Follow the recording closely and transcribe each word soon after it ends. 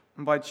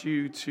invite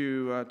you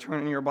to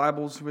turn in your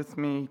Bibles with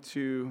me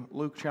to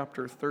Luke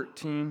chapter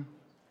 13.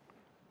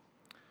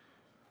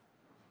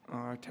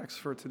 Our text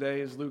for today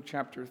is Luke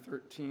chapter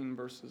 13,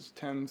 verses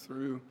 10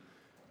 through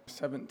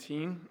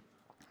 17.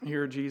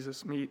 Here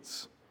Jesus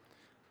meets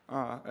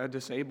a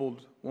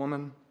disabled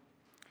woman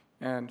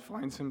and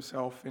finds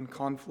himself in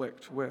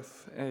conflict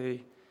with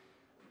a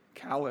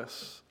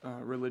callous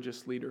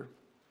religious leader.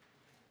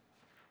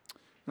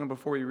 Now,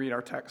 before we read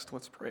our text,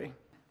 let's pray.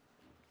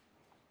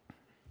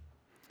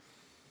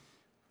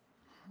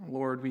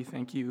 Lord, we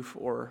thank you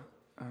for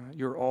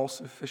your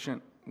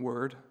all-sufficient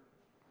word.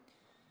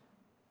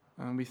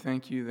 We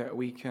thank you that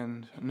we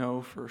can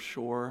know for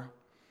sure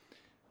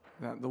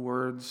that the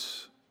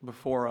words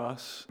before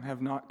us have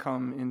not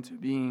come into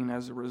being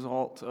as a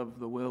result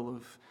of the will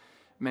of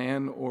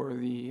man or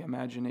the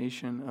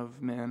imagination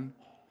of men.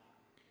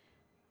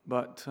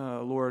 But,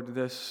 Lord,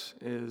 this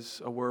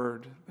is a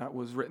word that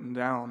was written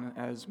down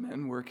as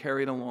men were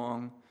carried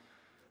along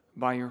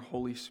by your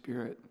Holy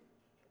Spirit.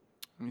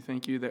 We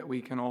thank you that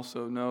we can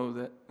also know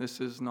that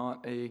this is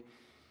not a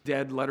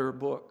dead letter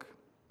book.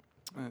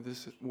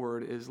 This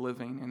word is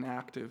living and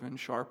active and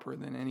sharper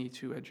than any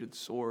two-edged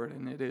sword,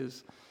 and it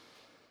is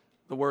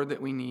the word that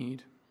we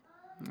need.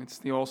 It's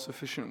the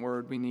all-sufficient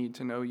word we need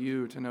to know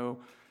you, to know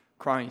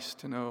Christ,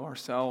 to know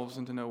ourselves,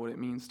 and to know what it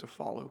means to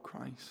follow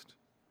Christ.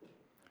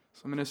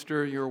 So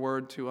minister your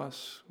word to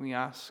us, we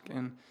ask,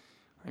 and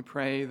I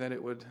pray that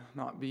it would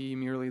not be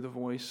merely the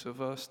voice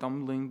of a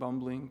stumbling,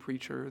 bumbling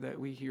preacher that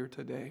we hear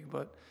today,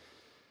 but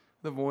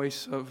the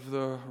voice of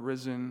the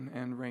risen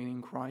and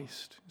reigning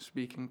Christ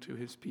speaking to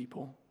his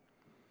people.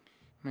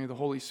 May the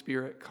Holy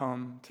Spirit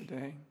come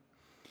today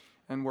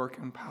and work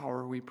in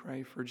power, we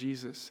pray, for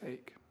Jesus'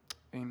 sake.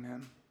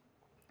 Amen.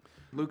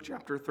 Luke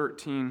chapter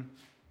 13,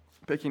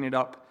 picking it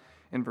up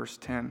in verse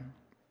 10.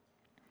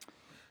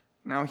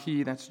 Now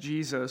he, that's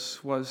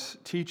Jesus, was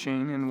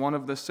teaching in one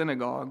of the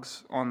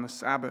synagogues on the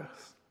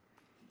Sabbath.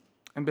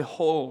 And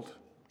behold,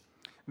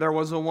 there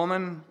was a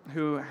woman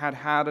who had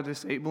had a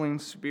disabling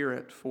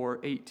spirit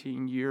for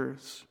 18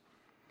 years.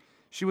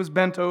 She was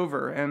bent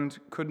over and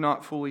could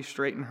not fully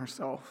straighten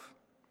herself.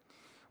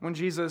 When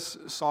Jesus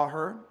saw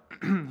her,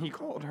 he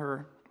called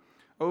her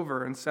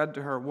over and said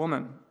to her,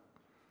 "Woman,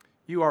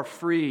 you are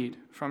freed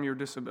from your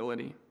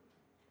disability."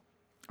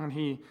 And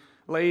he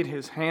laid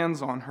his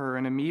hands on her,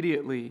 and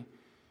immediately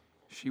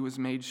she was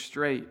made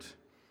straight,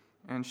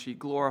 and she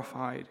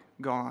glorified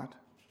God.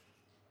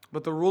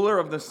 But the ruler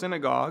of the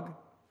synagogue,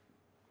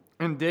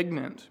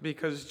 indignant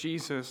because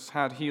Jesus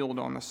had healed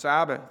on the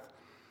Sabbath,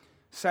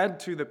 said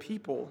to the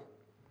people,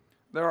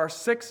 "There are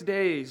 6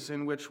 days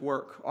in which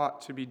work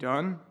ought to be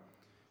done.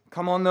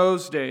 Come on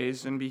those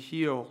days and be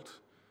healed,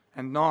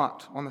 and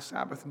not on the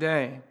Sabbath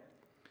day."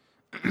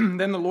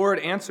 Then the Lord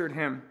answered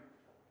him,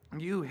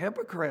 "You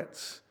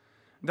hypocrites!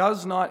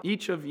 Does not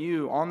each of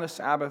you on the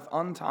Sabbath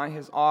untie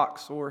his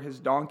ox or his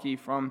donkey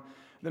from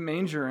the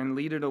manger and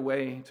lead it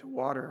away to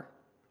water?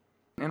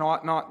 And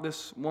ought not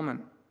this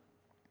woman,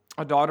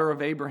 a daughter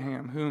of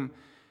Abraham, whom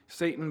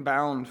Satan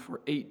bound for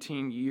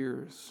 18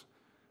 years,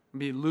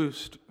 be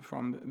loosed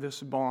from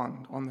this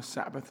bond on the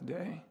Sabbath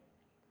day?"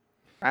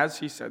 As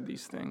he said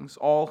these things,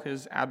 all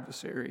his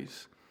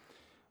adversaries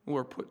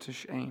were put to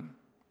shame,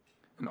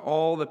 and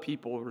all the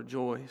people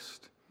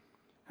rejoiced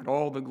at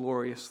all the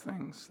glorious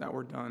things that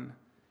were done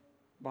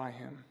by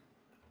him.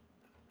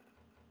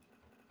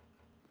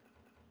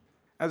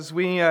 As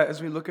we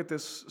look at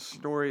this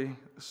story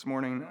this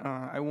morning,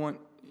 I want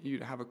you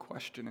to have a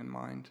question in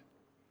mind.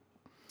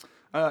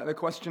 The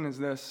question is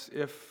this: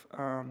 if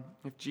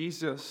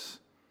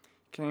Jesus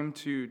came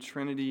to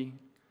Trinity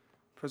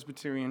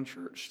Presbyterian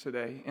Church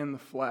today in the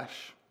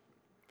flesh,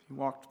 if he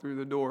walked through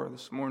the door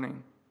this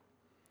morning,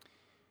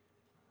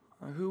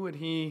 who would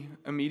he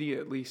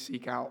immediately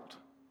seek out?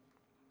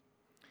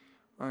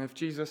 If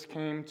Jesus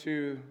came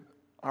to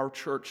our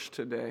church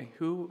today,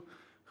 who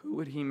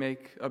would he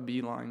make a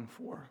beeline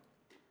for?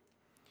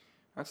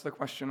 That's the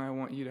question I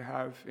want you to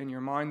have in your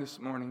mind this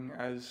morning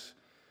as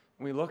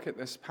we look at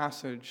this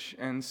passage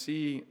and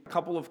see a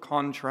couple of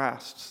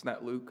contrasts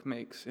that Luke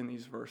makes in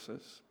these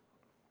verses.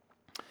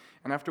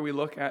 And after we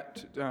look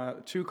at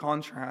two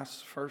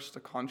contrasts, first a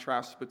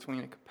contrast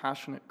between a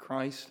compassionate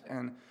Christ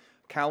and a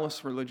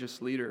callous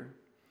religious leader,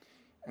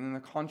 and then the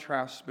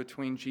contrast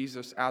between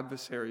Jesus'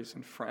 adversaries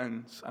and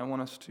friends, I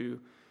want us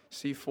to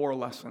see 4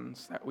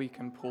 lessons that we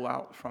can pull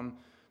out from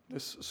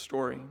this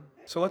story.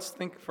 So let's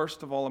think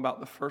first of all about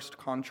the first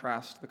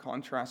contrast, the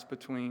contrast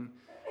between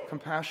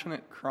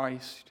compassionate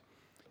Christ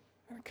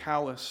and a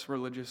callous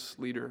religious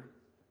leader.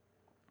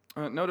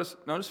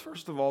 Notice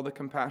first of all the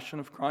compassion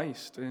of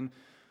Christ. In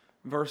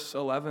verse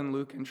 11,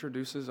 Luke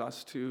introduces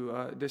us to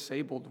a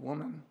disabled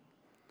woman.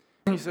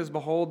 He says,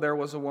 "Behold, there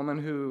was a woman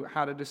who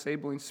had a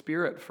disabling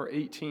spirit for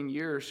 18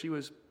 years. She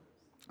was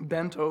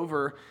bent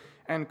over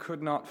and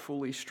could not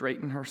fully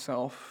straighten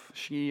herself."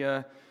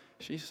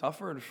 She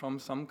suffered from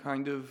some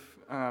kind of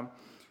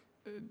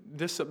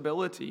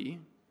disability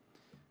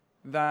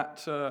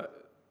that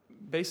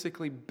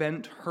basically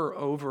bent her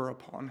over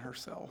upon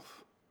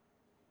herself.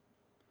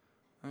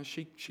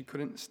 She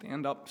couldn't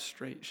stand up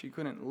straight. She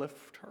couldn't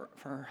lift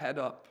her head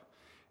up.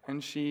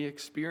 And she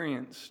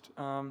experienced,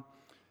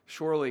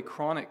 surely,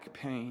 chronic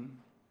pain.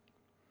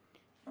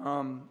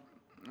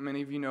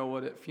 Many of you know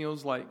what it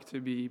feels like to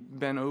be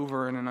bent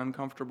over in an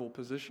uncomfortable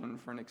position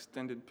for an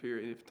extended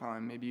period of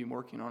time. Maybe you're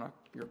working on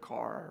your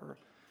car,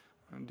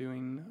 or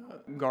doing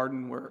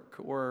garden work,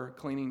 or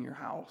cleaning your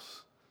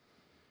house.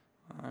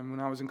 When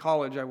I was in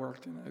college, I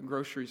worked in a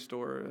grocery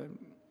store,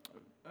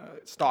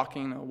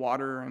 stocking a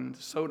water and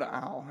soda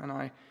aisle. And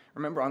I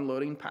remember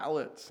unloading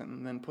pallets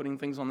and then putting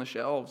things on the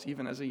shelves.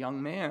 Even as a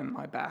young man,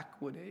 my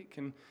back would ache.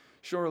 And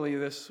surely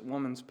this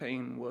woman's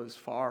pain was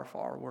far,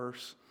 far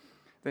worse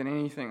than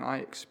anything I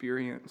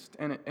experienced.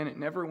 And it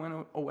never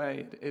went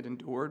away. It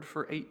endured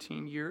for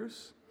 18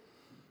 years.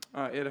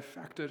 It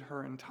affected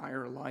her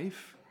entire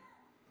life.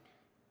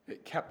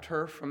 It kept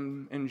her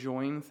from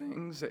enjoying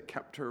things. It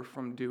kept her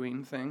from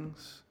doing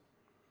things.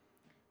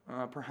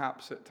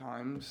 Perhaps at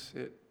times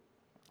it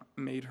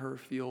made her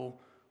feel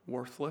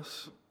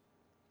worthless.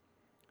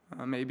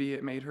 Maybe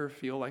it made her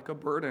feel like a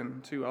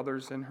burden to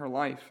others in her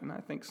life. And I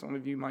think some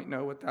of you might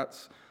know what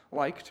that's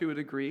like to a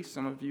degree.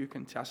 Some of you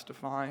can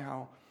testify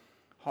how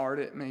hard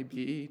it may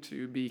be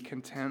to be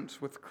content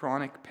with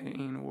chronic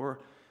pain or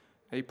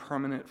a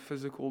permanent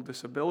physical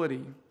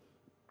disability.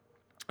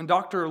 And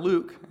Dr.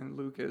 Luke, and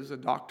Luke is a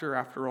doctor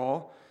after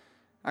all,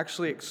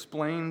 actually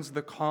explains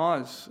the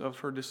cause of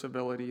her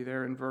disability.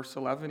 There in verse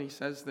 11, he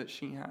says that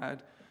she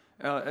had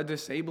a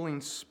disabling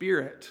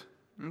spirit.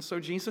 And so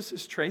Jesus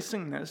is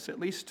tracing this, at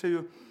least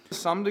to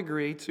some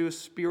degree, to a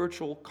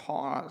spiritual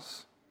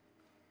cause.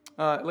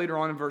 Later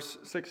on in verse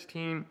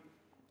 16,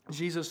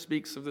 Jesus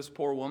speaks of this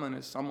poor woman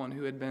as someone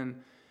who had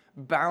been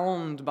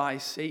bound by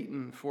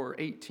Satan for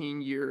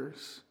 18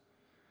 years.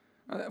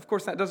 Of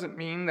course, that doesn't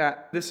mean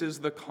that this is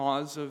the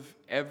cause of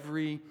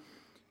every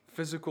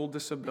physical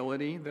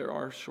disability. There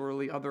are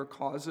surely other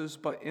causes,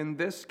 but in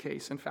this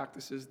case, in fact,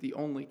 this is the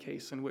only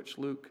case in which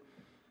Luke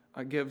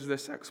gives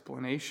this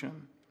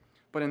explanation.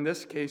 But in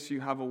this case, you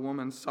have a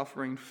woman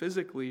suffering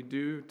physically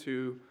due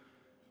to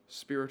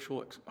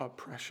spiritual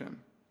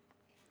oppression.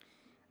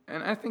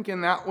 And I think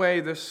in that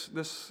way, this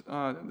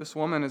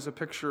woman is a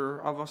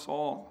picture of us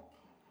all.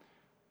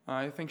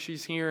 I think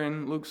she's here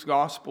in Luke's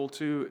gospel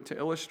to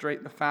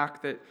illustrate the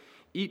fact that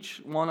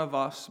each one of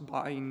us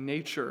by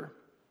nature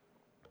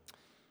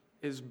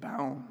is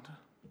bound.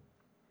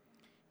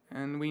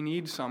 And we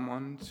need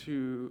someone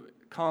to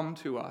come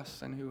to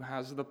us and who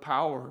has the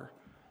power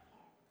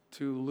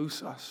to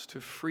loose us,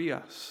 to free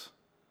us,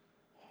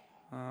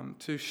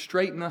 to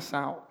straighten us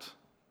out.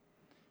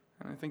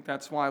 And I think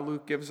that's why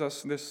Luke gives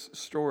us this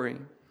story.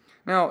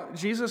 Now,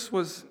 Jesus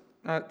was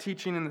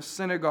teaching in the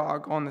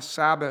synagogue on the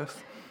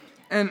Sabbath,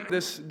 and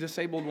this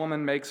disabled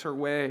woman makes her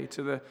way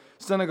to the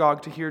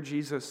synagogue to hear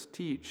Jesus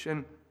teach.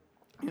 And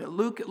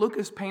Luke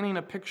is painting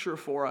a picture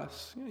for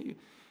us.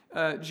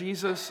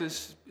 Jesus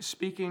is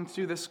speaking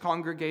to this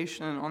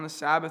congregation on the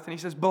Sabbath, and he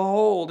says,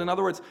 "Behold," in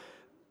other words,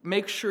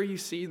 make sure you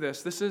see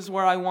this. This is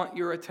where I want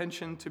your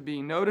attention to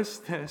be. Notice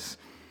this.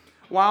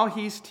 While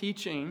he's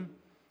teaching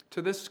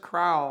to this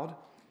crowd,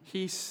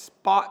 he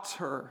spots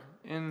her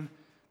in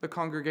the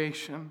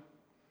congregation.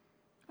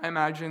 I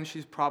imagine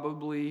she's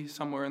probably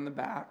somewhere in the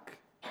back,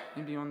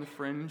 maybe on the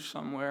fringe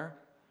somewhere.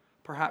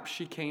 Perhaps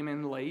she came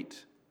in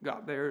late,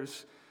 got there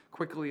as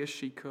quickly as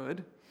she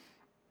could.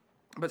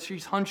 But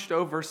she's hunched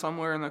over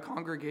somewhere in the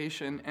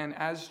congregation, and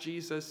as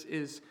Jesus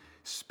is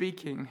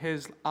speaking,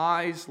 his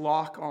eyes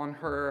lock on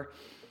her,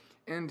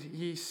 and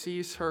he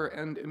sees her,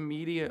 and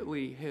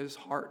immediately his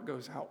heart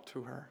goes out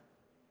to her.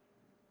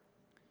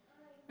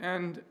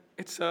 And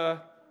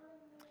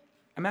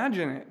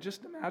imagine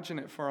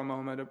it for a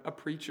moment, a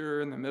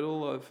preacher in the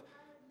middle of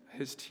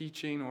his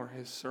teaching or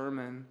his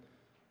sermon,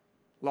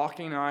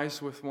 locking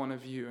eyes with one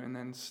of you and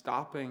then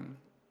stopping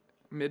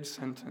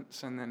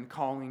mid-sentence and then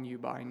calling you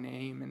by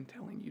name and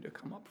telling you to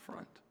come up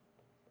front.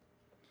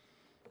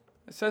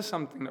 It says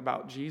something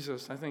about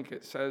Jesus. I think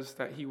it says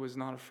that he was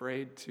not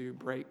afraid to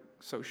break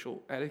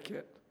social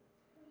etiquette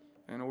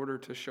in order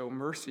to show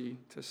mercy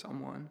to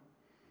someone.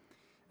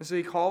 And so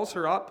he calls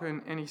her up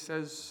and he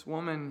says,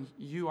 "Woman,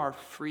 you are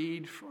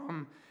freed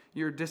from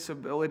your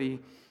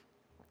disability."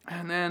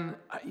 And then,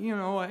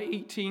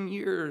 18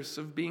 years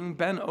of being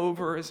bent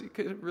over,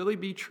 could it really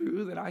be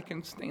true that I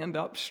can stand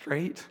up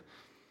straight?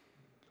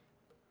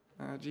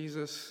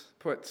 Jesus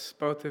puts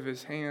both of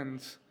his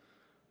hands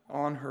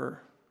on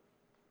her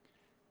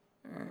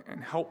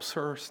and helps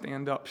her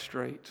stand up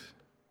straight,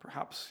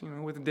 perhaps,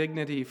 with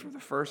dignity for the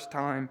first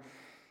time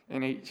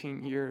in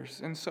 18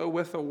 years. And so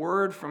with a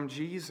word from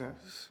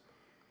Jesus,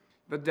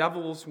 the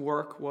devil's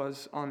work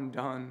was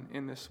undone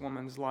in this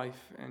woman's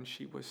life, and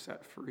she was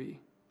set free.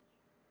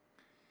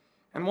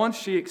 And once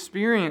she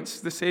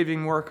experienced the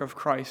saving work of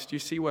Christ, you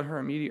see what her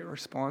immediate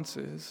response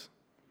is.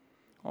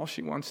 All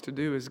she wants to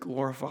do is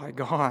glorify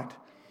God.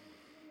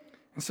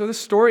 And so this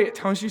story, it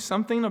tells you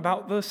something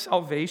about the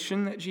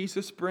salvation that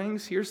Jesus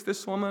brings. Here's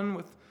this woman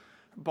with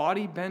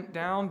body bent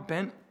down,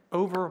 bent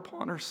over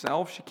upon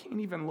herself. She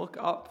can't even look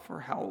up for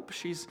help.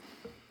 She's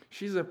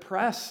She's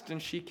oppressed and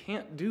she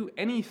can't do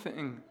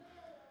anything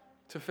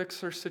to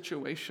fix her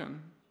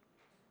situation.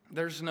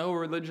 There's no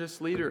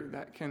religious leader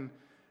that can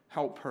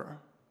help her.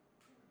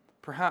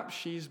 Perhaps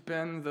she's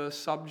been the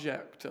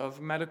subject of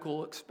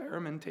medical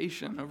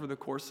experimentation over the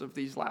course of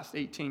these last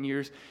 18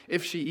 years,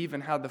 if she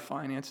even had the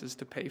finances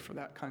to pay for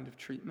that kind of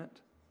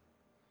treatment.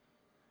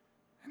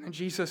 And then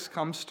Jesus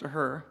comes to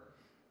her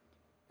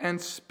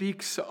and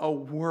speaks a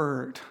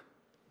word,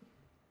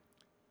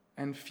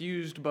 and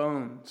fused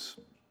bones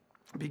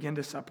begin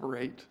to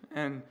separate,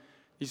 and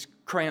these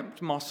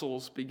cramped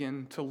muscles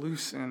begin to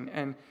loosen,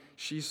 and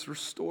she's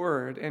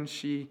restored, and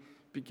she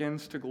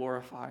begins to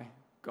glorify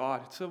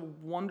God. It's a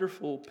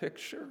wonderful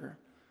picture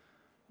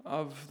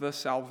of the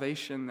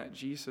salvation that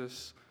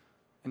Jesus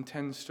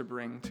intends to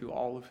bring to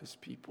all of his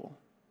people.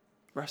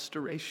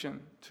 Restoration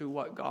to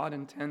what God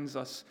intends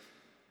us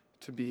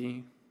to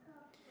be.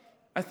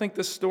 I think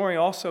this story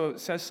also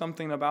says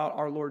something about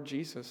our Lord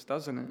Jesus,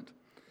 doesn't it?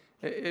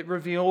 It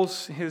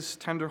reveals his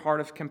tender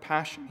heart of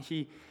compassion.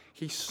 He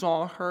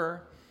saw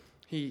her,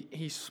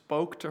 he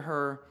spoke to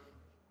her,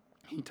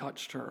 he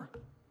touched her.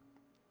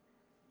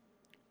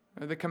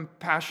 The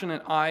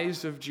compassionate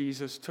eyes of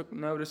Jesus took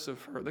notice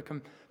of her. The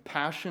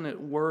compassionate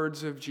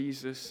words of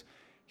Jesus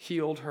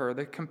healed her.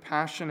 The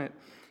compassionate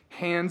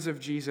hands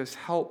of Jesus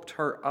helped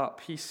her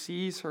up. He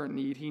sees her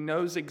need. He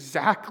knows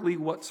exactly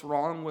what's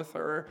wrong with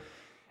her,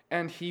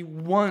 and he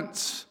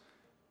wants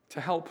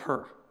to help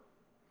her.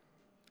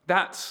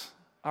 That's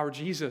our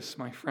Jesus,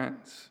 my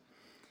friends.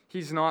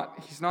 He's not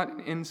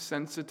an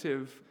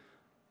insensitive,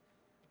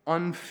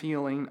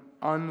 unfeeling,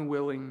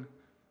 unwilling,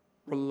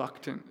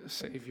 reluctant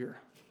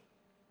Savior.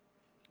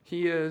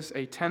 He is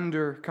a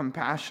tender,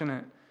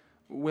 compassionate,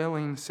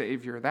 willing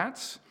Savior.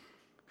 That's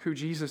who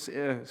Jesus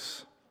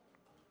is.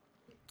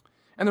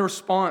 And the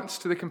response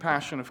to the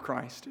compassion of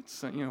Christ,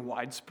 it's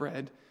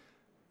widespread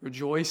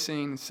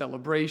rejoicing,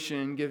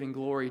 celebration, giving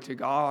glory to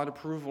God,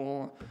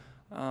 approval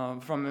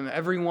from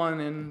everyone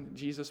in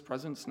Jesus'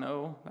 presence.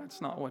 No,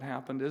 that's not what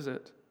happened, is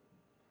it?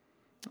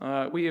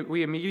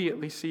 We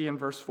immediately see in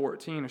verse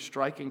 14 a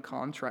striking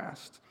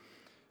contrast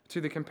to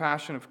the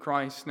compassion of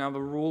Christ. Now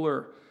the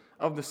ruler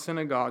of the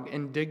synagogue,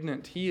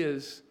 indignant, he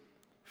is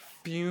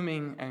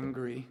fuming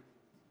angry.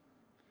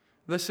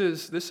 This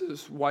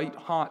is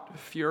white-hot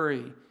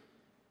fury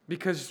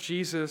because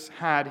Jesus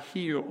had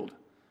healed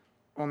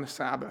on the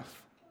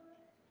Sabbath.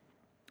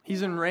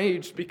 He's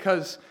enraged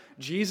because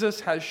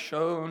Jesus has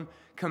shown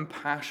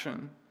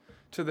compassion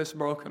to this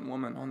broken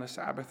woman on the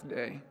Sabbath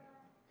day.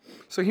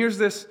 So here's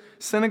this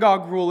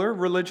synagogue ruler,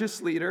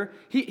 religious leader.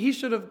 He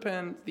should have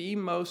been the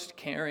most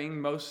caring,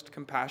 most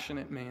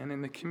compassionate man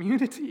in the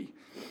community.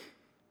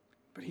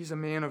 But he's a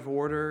man of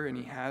order, and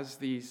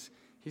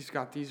he's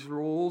got these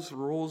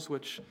rules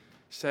which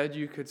said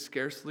you could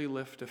scarcely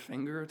lift a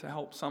finger to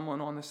help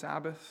someone on the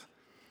Sabbath.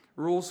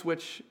 Rules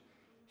which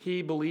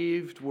he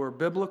believed were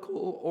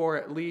biblical, or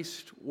at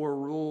least were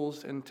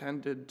rules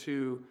intended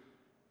to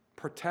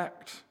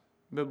protect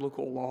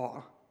biblical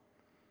law.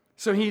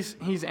 So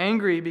he's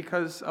angry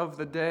because of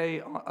the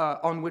day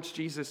on which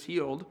Jesus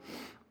healed.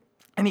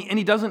 And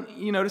he doesn't,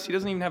 you notice he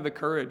doesn't even have the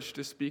courage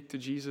to speak to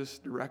Jesus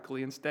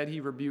directly. Instead,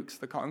 he rebukes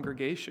the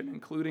congregation,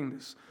 including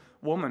this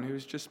woman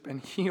who's just been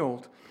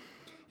healed.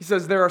 He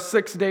says, there are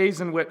 6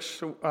 days in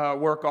which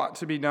work ought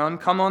to be done.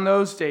 Come on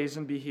those days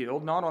and be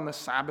healed, not on the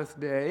Sabbath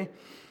day.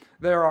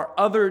 There are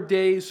other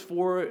days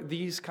for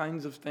these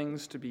kinds of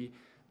things to be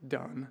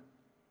done.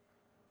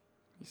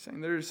 He's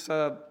saying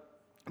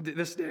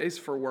this day is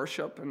for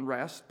worship and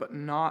rest, but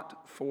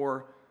not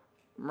for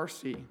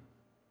mercy.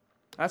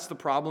 That's the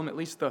problem, at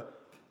least the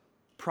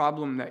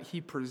problem that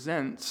he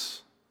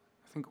presents.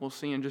 I think we'll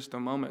see in just a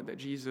moment that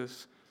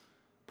Jesus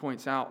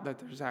points out that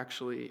there's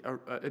actually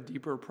a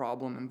deeper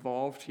problem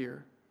involved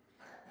here.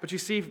 But you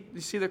see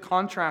the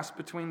contrast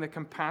between the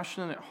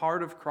compassionate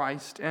heart of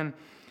Christ and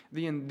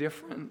the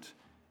indifferent,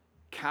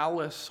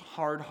 callous,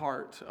 hard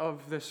heart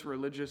of this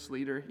religious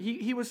leader.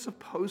 He was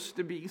supposed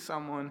to be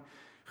someone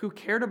who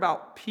cared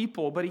about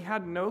people, but he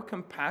had no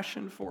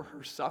compassion for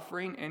her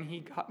suffering, and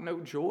he got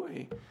no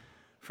joy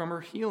from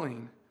her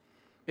healing.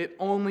 It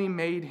only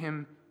made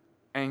him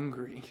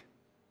angry.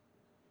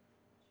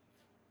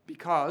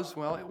 Because,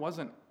 well, it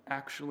wasn't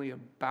actually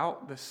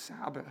about the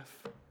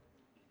Sabbath.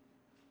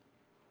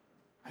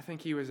 I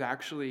think he was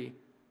actually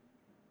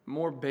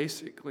more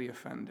basically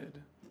offended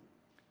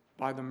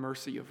by the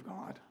mercy of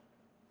God,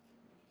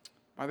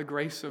 by the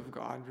grace of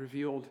God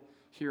revealed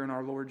here in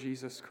our Lord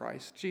Jesus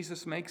Christ.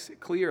 Jesus makes it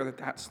clear that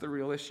that's the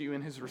real issue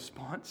in his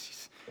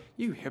response.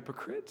 You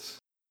hypocrites,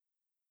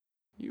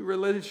 you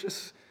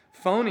religious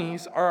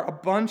phonies are a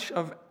bunch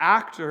of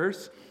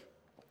actors.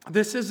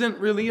 This isn't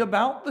really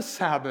about the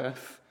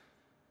Sabbath.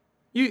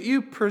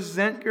 You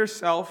present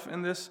yourself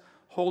in this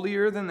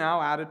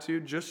holier-than-thou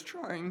attitude, just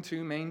trying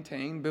to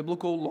maintain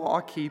biblical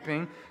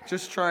law-keeping,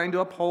 just trying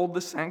to uphold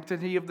the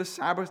sanctity of the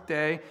Sabbath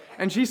day.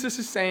 And Jesus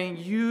is saying,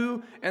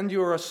 you and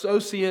your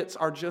associates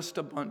are just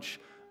a bunch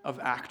of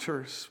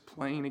actors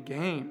playing a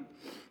game.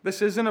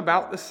 This isn't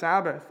about the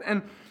Sabbath.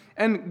 And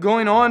And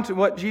going on to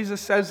what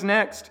Jesus says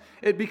next,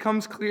 it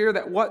becomes clear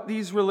that what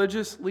these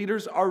religious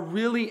leaders are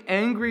really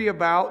angry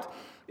about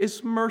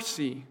is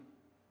mercy,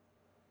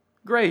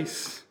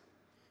 grace,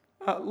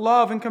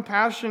 love and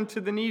compassion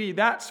to the needy.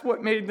 That's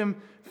what made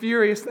them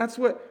furious. That's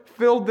what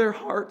filled their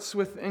hearts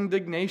with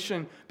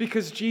indignation,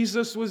 because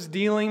Jesus was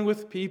dealing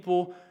with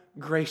people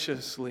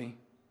graciously.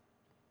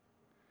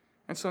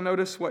 And so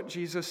notice what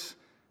Jesus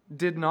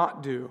did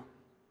not do.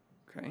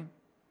 Okay?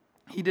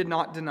 He did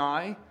not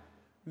deny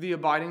the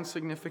abiding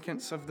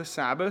significance of the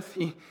Sabbath.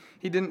 He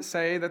didn't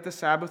say that the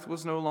Sabbath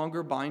was no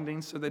longer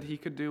binding so that he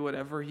could do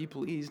whatever he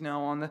pleased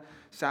now on the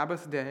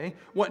Sabbath day.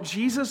 What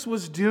Jesus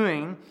was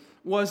doing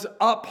was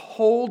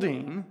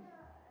upholding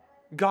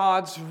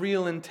God's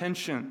real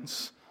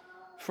intentions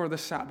for the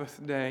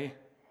Sabbath day.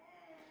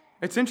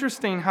 It's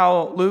interesting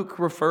how Luke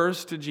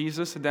refers to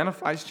Jesus,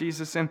 identifies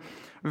Jesus in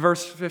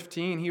verse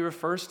 15. He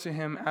refers to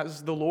him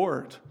as the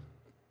Lord.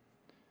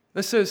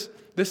 This is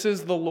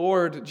the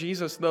Lord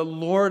Jesus, the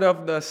Lord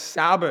of the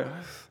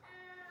Sabbath,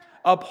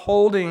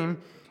 upholding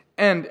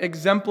and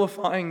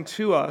exemplifying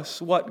to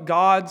us what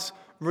God's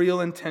real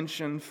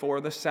intention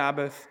for the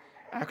Sabbath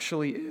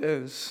actually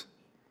is.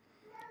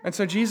 And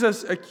so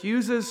Jesus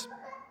accuses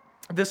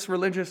this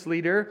religious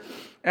leader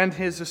and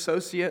his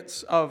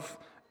associates of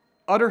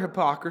utter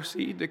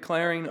hypocrisy,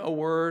 declaring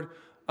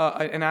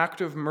an act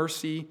of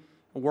mercy,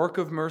 a work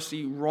of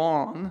mercy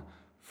wrong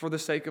for the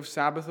sake of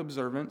Sabbath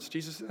observance.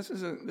 Jesus, this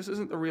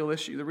isn't the real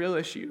issue. The real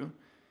issue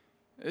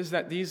is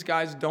that these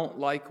guys don't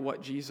like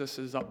what Jesus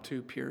is up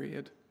to,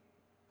 period.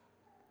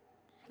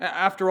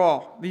 After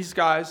all, these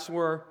guys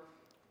were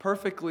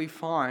perfectly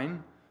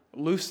fine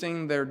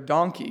loosing their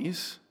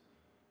donkeys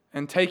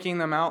and taking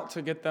them out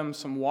to get them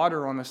some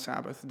water on the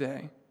Sabbath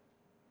day.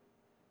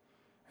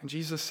 And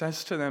Jesus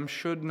says to them,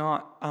 should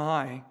not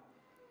I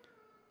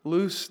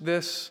loose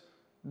this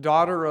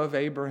daughter of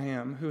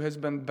Abraham, who has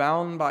been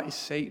bound by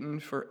Satan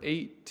for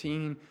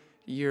 18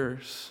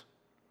 years?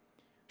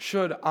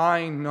 Should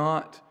I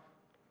not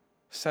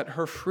set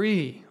her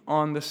free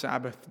on the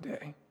Sabbath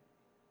day?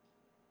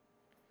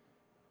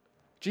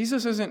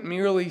 Jesus isn't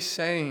merely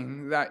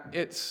saying that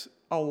it's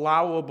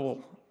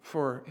allowable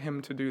for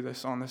him to do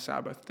this on the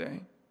Sabbath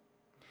day.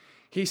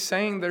 He's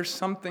saying there's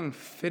something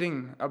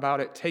fitting about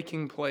it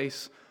taking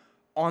place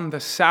on the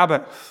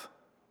Sabbath.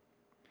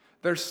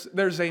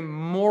 There's a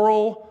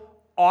moral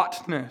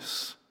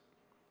oughtness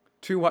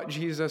to what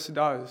Jesus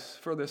does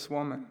for this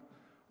woman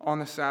on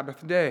the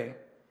Sabbath day.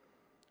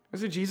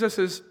 So Jesus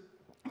is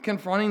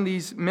confronting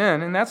these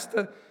men, and that's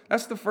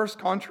the first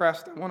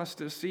contrast I want us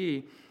to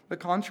see, the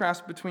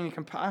contrast between a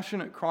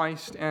compassionate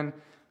Christ and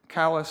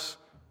callous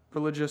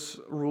religious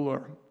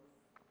ruler.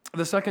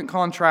 The second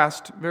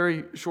contrast,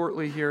 very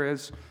shortly here,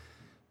 is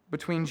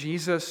between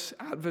Jesus'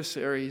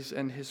 adversaries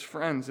and his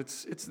friends.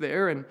 It's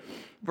there in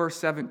verse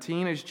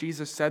 17. As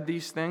Jesus said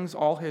these things,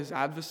 all his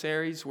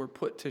adversaries were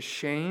put to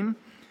shame,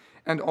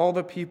 and all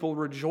the people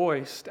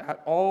rejoiced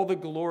at all the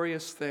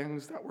glorious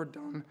things that were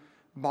done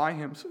by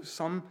him.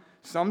 So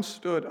some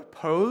stood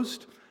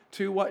opposed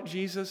to what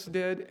Jesus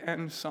did,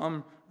 and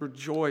some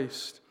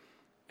rejoiced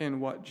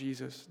in what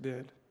Jesus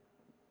did.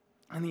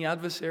 And the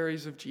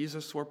adversaries of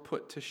Jesus were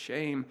put to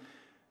shame.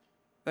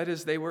 That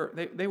is, they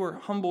were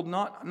humbled,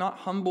 not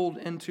humbled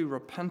into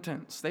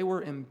repentance. They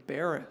were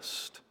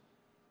embarrassed.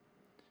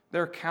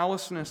 Their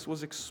callousness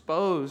was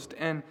exposed,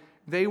 and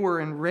they were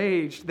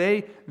enraged.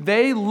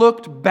 They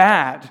looked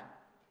bad.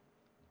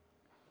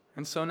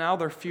 And so now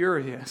they're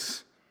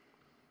furious.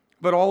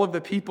 But all of the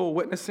people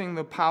witnessing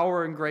the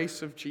power and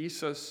grace of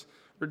Jesus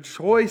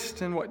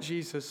rejoiced in what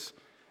Jesus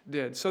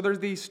did. So there's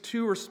these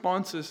two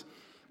responses.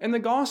 And the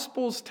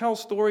Gospels tell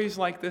stories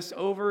like this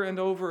over and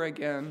over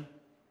again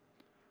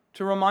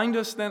to remind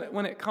us that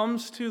when it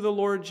comes to the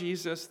Lord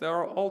Jesus, there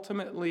are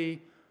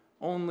ultimately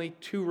only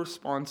two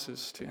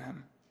responses to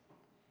him.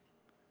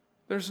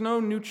 There's no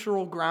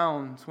neutral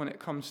ground when it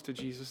comes to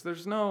Jesus.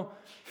 There's no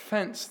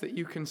fence that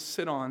you can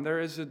sit on. There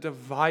is a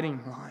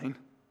dividing line.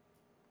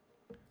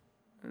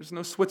 There's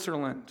no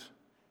Switzerland,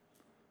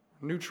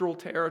 neutral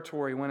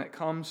territory when it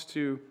comes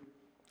to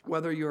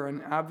whether you're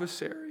an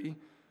adversary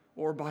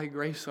or by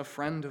grace a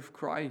friend of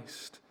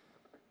Christ.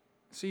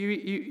 So you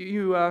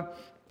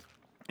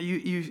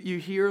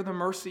hear the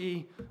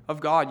mercy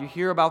of God. You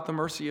hear about the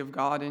mercy of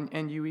God,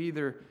 and you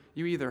either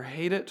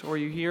hate it or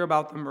you hear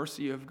about the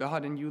mercy of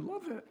God and you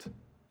love it.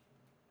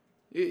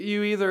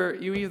 You either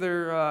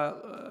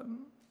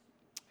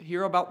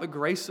hear about the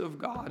grace of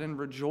God and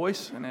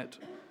rejoice in it,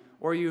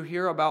 or you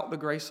hear about the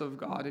grace of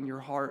God and your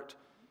heart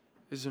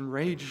is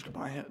enraged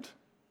by it.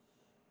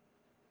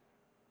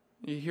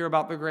 You hear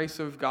about the grace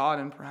of God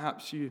and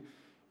perhaps you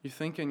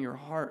think in your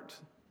heart,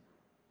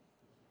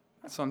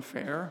 that's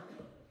unfair.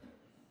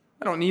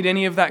 I don't need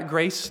any of that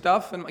grace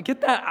stuff, and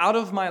get that out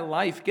of my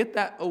life. Get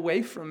that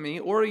away from me.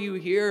 Or you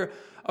hear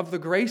of the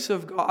grace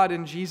of God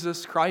in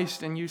Jesus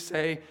Christ and you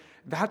say,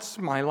 that's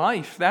my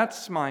life.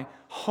 That's my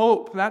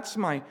hope. That's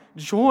my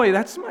joy.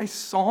 That's my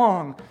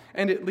song.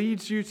 And it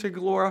leads you to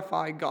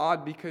glorify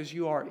God because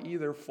you are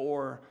either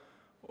for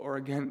or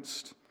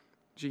against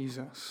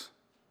Jesus.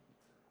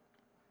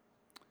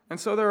 And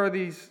so there are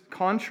these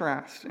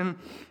contrasts. And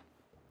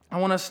I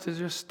want us to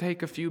just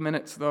take a few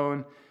minutes, though,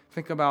 and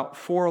think about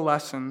 4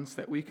 lessons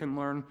that we can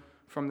learn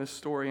from this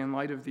story in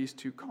light of these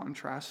 2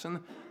 contrasts. And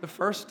the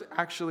first,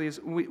 actually, is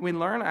we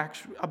learn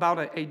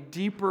about a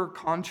deeper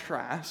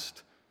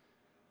contrast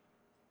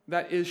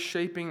that is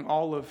shaping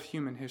all of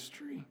human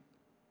history.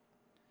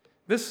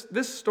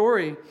 This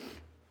story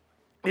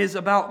is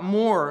about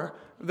more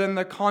than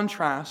the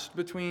contrast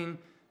between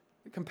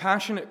a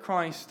compassionate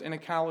Christ and a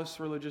callous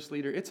religious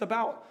leader. It's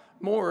about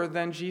more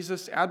than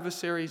Jesus'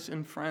 adversaries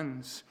and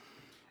friends.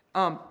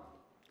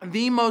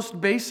 The most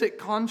basic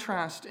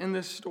contrast in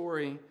this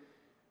story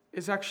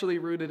is actually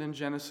rooted in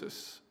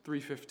Genesis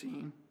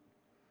 3:15.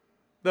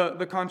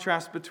 The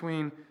contrast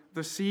between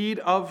the seed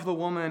of the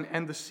woman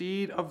and the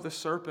seed of the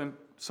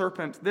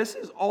serpent. This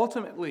is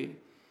ultimately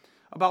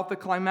about the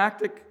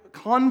climactic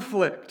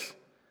conflict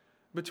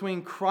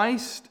between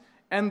Christ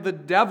and the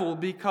devil,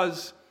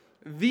 because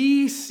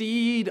the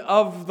seed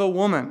of the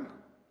woman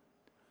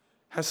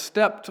has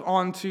stepped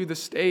onto the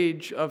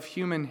stage of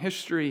human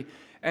history,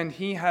 and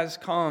he has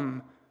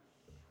come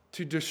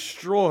to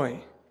destroy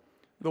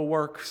the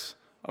works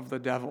of the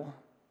devil.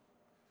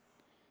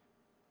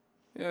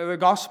 The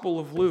Gospel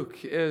of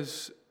Luke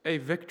is a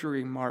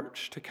victory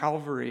march to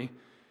Calvary,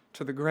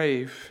 to the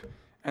grave,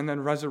 and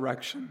then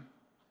resurrection.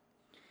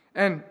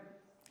 And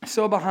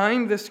so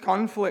behind this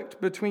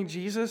conflict between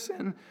Jesus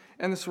and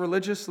this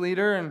religious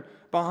leader, and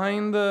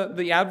behind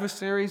the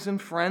adversaries and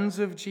friends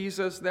of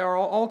Jesus, there are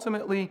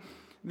ultimately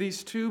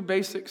these 2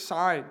 basic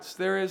sides.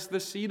 There is the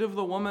seed of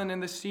the woman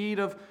and the seed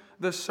of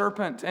the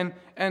serpent.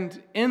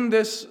 And in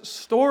this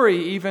story,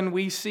 even,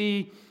 we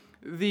see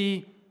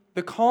the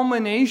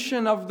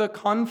culmination of the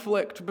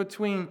conflict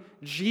between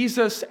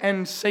Jesus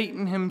and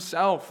Satan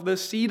himself, the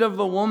seed of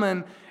the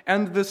woman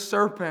and the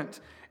serpent.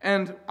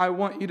 And I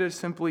want you to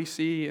simply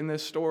see in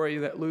this story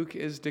that Luke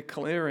is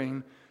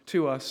declaring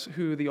to us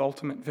who the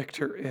ultimate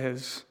victor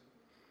is.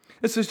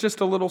 This is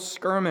just a little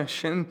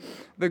skirmish in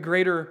the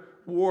greater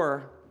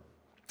war.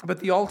 But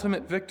the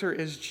ultimate victor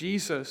is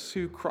Jesus,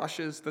 who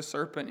crushes the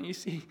serpent. And you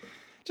see,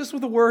 just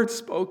with the word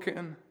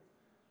spoken,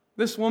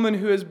 this woman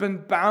who has been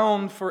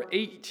bound for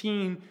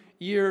 18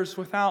 years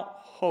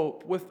without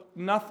hope, with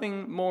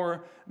nothing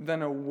more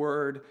than a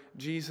word,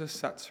 Jesus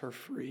sets her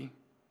free.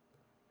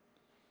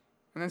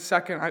 And then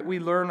second, we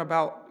learn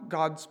about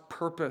God's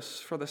purpose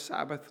for the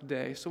Sabbath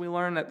day. So we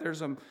learn that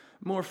there's a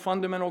more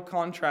fundamental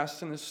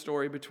contrast in this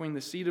story between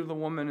the seed of the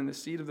woman and the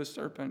seed of the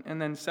serpent.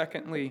 And then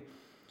secondly,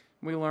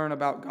 we learn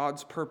about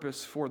God's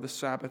purpose for the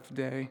Sabbath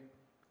day.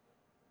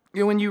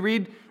 You know, when you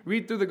read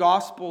through the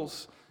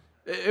Gospels,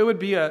 it would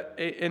be an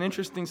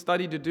interesting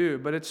study to do,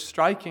 but it's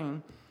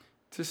striking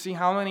to see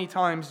how many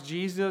times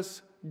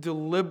Jesus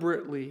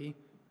deliberately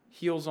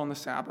heals on the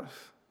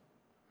Sabbath.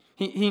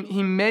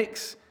 He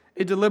makes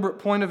a deliberate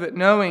point of it,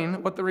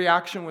 knowing what the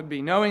reaction would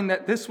be, knowing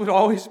that this would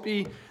always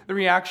be the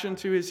reaction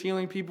to his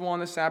healing people on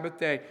the Sabbath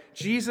day.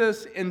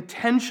 Jesus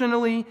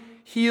intentionally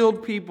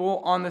healed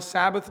people on the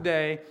Sabbath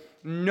day,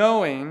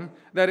 knowing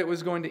that it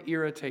was going to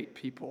irritate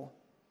people.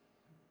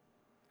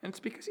 And it's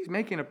because he's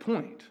making a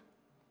point.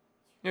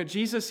 You know,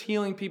 Jesus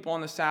healing people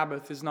on the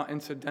Sabbath is not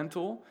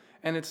incidental,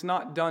 and it's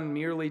not done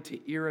merely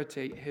to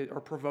irritate or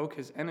provoke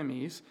his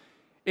enemies.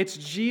 It's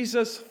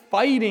Jesus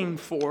fighting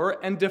for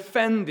and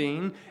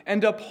defending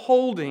and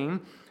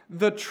upholding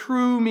the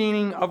true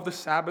meaning of the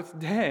Sabbath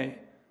day,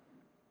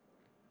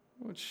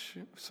 which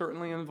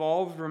certainly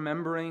involved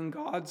remembering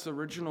God's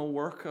original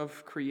work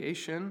of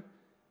creation,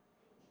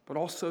 but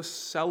also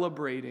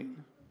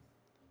celebrating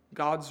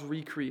God's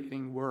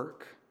recreating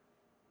work.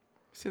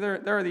 See,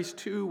 there are these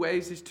 2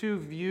 ways, these 2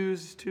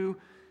 views, 2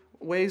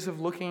 ways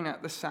of looking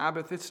at the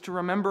Sabbath. It's to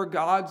remember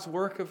God's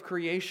work of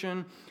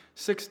creation,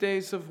 6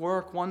 days of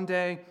work, 1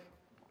 day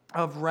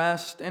of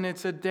rest, and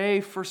it's a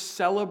day for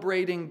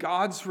celebrating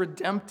God's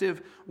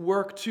redemptive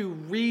work to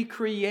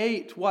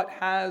recreate what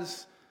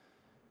has,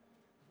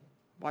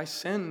 by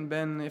sin,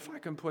 been, if I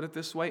can put it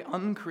this way,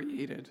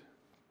 uncreated,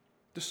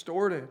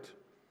 distorted.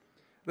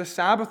 The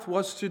Sabbath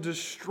was to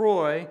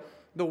destroy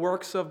the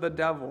works of the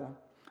devil.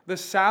 The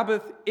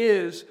Sabbath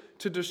is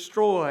to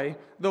destroy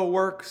the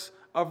works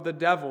of the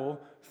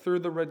devil through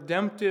the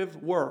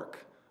redemptive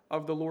work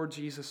of the Lord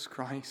Jesus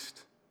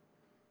Christ.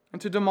 And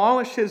to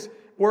demolish his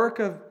work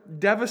of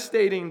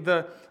devastating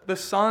the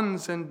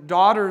sons and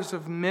daughters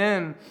of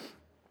men,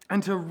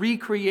 and to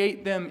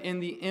recreate them in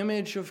the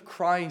image of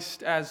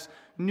Christ as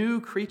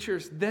new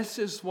creatures. This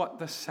is what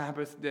the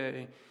Sabbath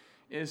day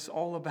is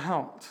all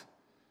about.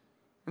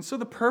 And so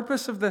the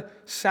purpose of the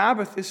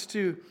Sabbath is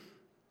to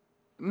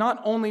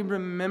not only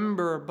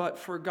remember, but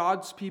for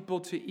God's people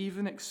to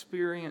even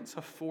experience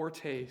a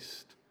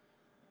foretaste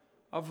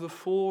of the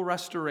full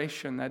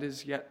restoration that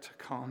is yet to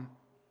come.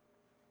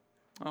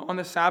 On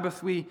the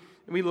Sabbath, we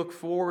look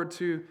forward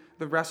to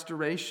the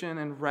restoration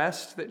and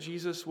rest that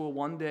Jesus will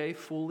one day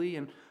fully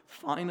and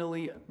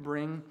finally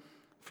bring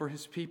for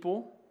his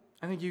people.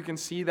 I think you can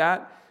see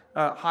that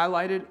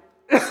highlighted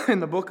in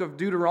the book of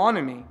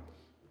Deuteronomy.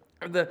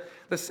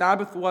 The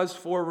Sabbath was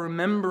for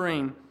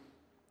remembering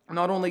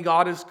Not only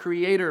God as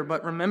creator,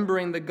 but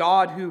remembering the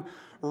God who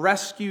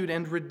rescued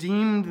and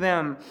redeemed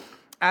them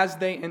as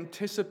they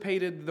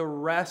anticipated the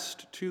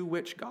rest to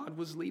which God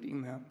was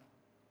leading them.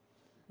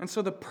 And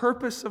so the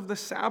purpose of the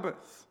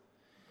Sabbath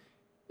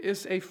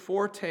is a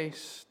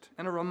foretaste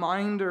and a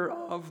reminder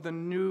of the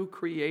new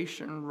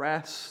creation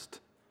rest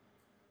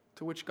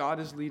to which God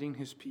is leading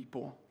his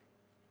people.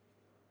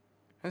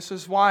 This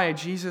is why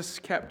Jesus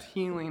kept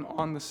healing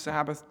on the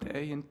Sabbath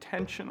day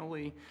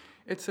intentionally.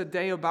 It's a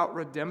day about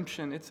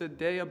redemption. It's a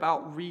day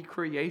about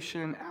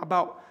recreation,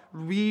 about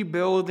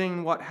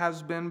rebuilding what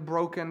has been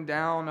broken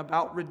down,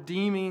 about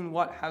redeeming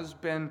what has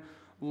been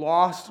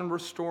lost and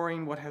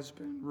restoring what has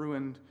been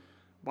ruined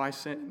by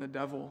sin and the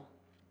devil.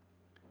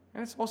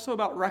 And it's also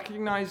about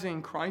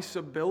recognizing Christ's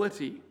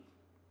ability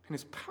and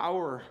his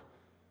power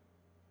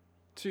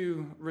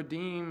to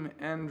redeem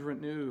and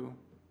renew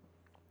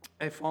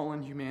a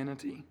fallen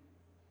humanity.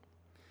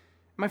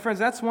 My friends,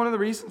 that's one of the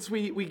reasons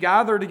we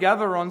gather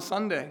together on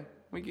Sunday.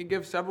 We could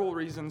give several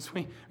reasons.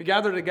 We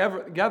gather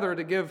together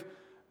to give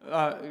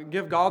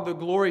God the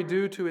glory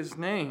due to his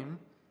name.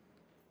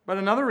 But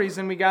another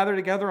reason we gather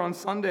together on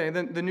Sunday,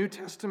 the New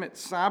Testament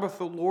Sabbath,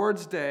 the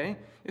Lord's Day,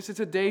 is it's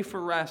a day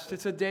for rest.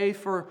 It's a day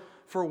for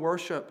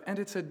worship. And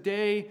it's a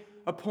day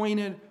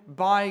appointed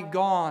by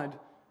God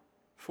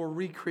for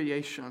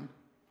recreation.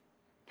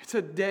 It's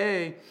a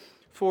day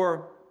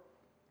for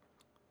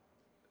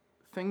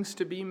things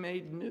to be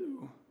made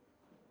new.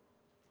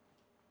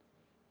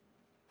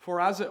 For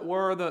as it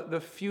were,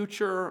 the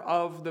future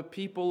of the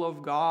people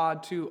of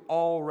God to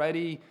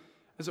already,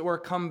 as it were,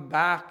 come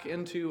back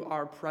into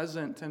our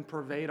present and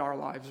pervade our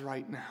lives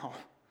right now.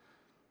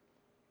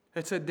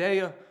 It's a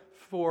day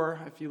for,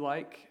 if you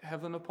like,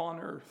 heaven upon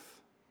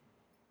earth.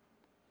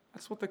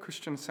 That's what the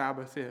Christian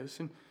Sabbath is.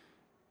 And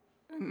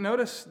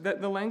notice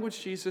that the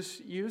language Jesus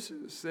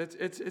uses,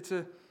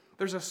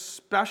 there's a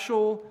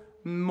special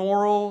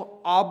moral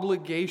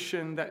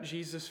obligation that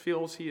Jesus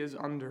feels he is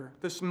under.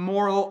 This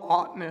moral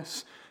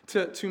oughtness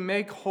to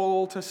make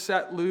whole, to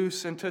set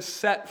loose, and to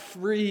set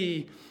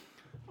free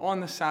on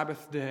the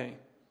Sabbath day.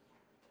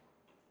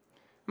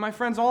 My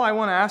friends, all I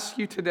want to ask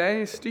you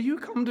today is, do you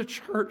come to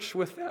church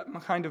with that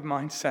kind of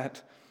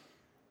mindset?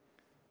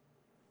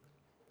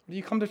 Do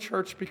you come to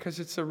church because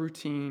it's a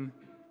routine,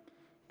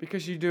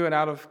 because you do it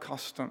out of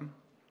custom?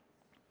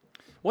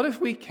 What if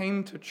we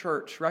came to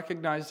church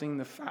recognizing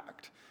the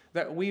fact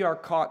that we are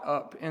caught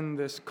up in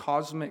this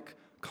cosmic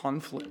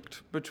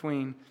conflict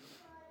between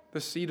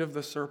the seed of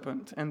the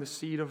serpent and the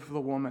seed of the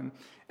woman,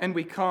 and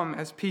we come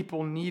as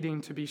people needing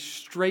to be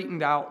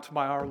straightened out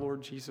by our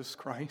Lord Jesus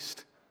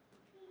Christ,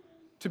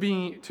 to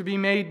be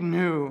made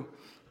new,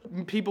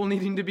 people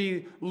needing to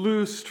be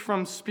loosed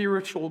from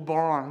spiritual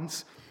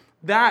bonds?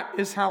 That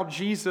is how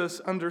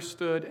Jesus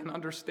understood and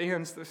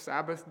understands the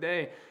Sabbath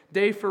day.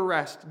 Day for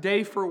rest,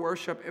 day for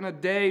worship, and a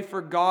day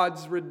for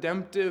God's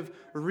redemptive,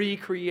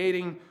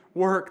 recreating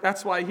work.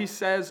 That's why he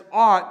says,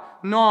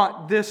 ought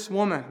not this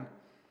woman,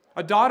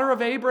 a daughter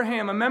of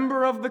Abraham, a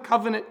member of the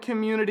covenant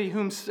community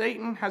whom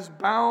Satan has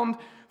bound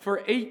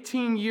for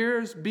 18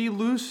 years, be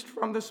loosed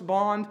from this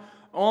bond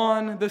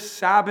on the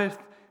Sabbath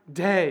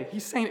day.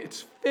 He's saying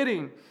it's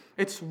fitting.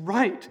 It's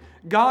right.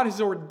 God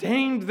has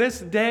ordained this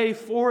day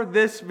for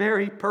this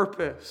very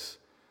purpose.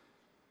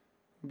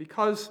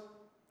 Because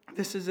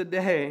this is a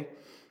day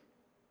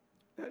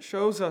that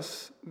shows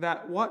us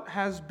that what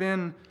has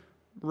been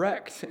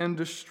wrecked and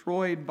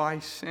destroyed by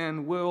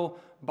sin will,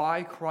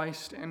 by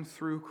Christ and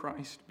through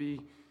Christ,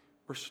 be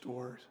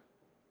restored.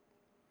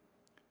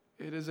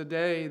 It is a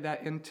day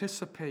that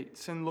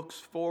anticipates and looks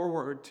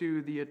forward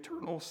to the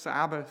eternal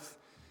Sabbath,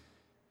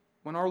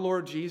 when our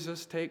Lord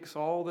Jesus takes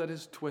all that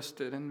is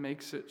twisted and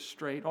makes it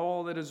straight,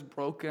 all that is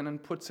broken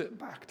and puts it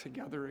back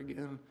together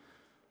again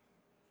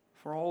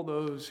for all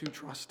those who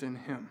trust in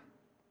him.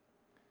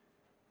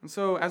 And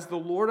so, as the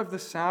Lord of the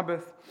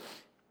Sabbath,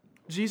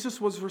 Jesus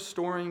was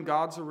restoring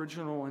God's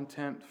original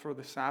intent for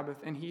the Sabbath,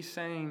 and he's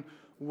saying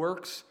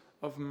works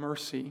of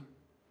mercy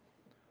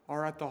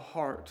are at the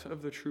heart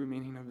of the true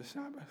meaning of the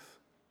Sabbath.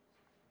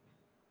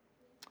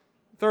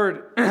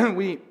 Third,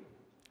 we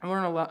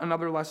learn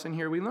another lesson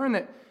here. We learn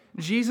that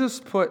Jesus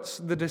puts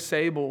the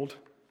disabled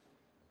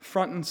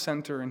front and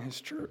center in his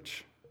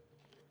church.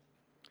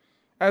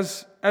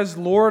 As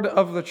Lord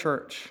of the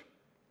church,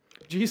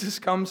 Jesus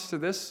comes to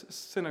this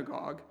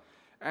synagogue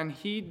and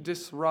he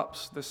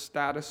disrupts the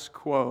status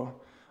quo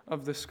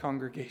of this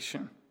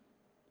congregation.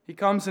 He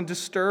comes and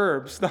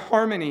disturbs the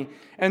harmony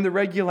and the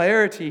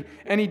regularity,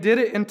 and he did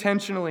it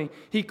intentionally.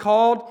 He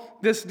called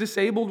this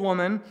disabled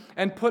woman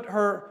and put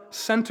her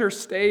center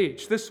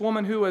stage, this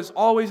woman who was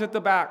always at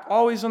the back,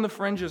 always on the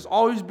fringes,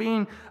 always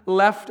being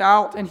left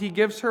out, and he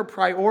gives her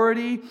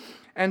priority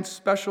and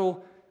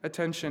special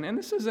attention. And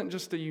this isn't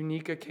just a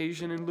unique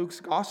occasion in Luke's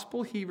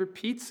gospel. He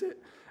repeats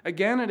it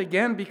again and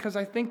again because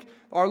I think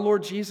our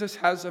Lord Jesus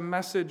has a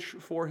message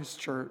for his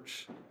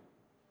church.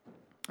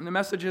 And the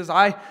message is,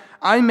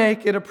 I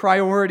make it a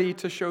priority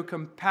to show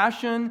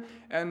compassion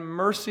and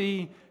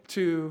mercy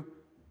to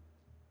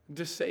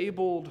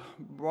disabled,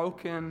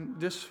 broken,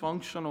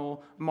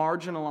 dysfunctional,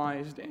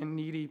 marginalized, and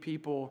needy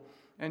people.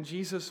 And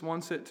Jesus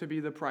wants it to be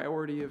the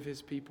priority of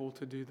his people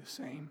to do the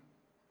same.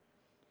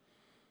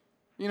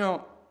 You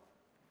know,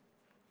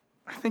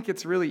 I think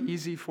it's really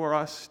easy for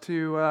us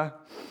to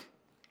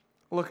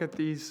look at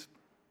these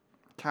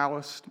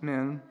calloused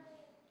men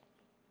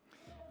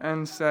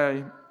and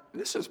say,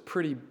 this is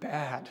pretty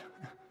bad.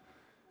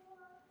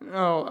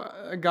 No,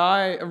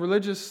 a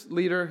religious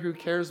leader who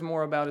cares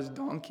more about his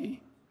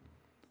donkey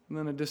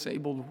than a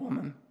disabled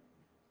woman.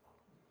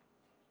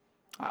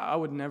 I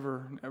would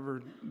never,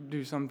 ever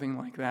do something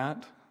like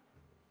that.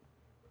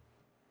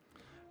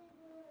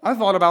 I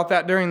thought about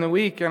that during the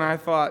week, and I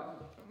thought,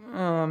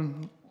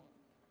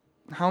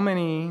 how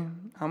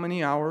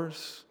many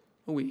hours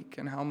a week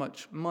and how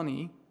much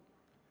money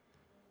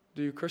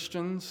do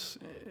Christians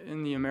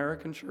in the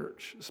American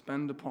church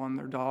spend upon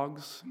their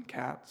dogs and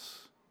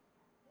cats,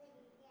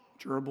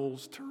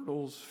 gerbils,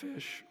 turtles,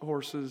 fish,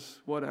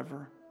 horses,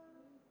 whatever?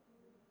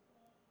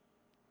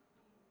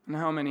 And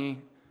how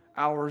many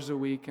hours a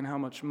week and how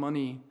much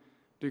money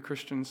do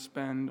Christians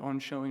spend on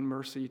showing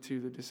mercy to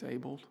the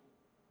disabled?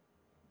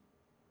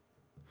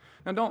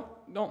 Now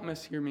don't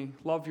mishear me.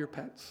 Love your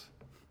pets.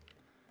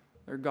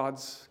 They're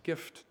God's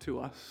gift to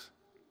us.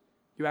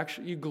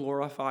 You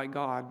glorify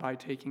God by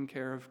taking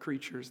care of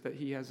creatures that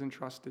he has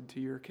entrusted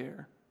to your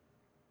care.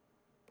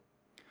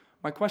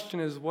 My question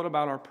is, what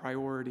about our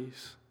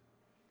priorities?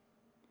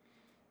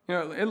 You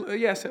know,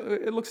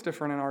 it looks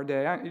different in our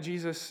day.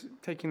 Jesus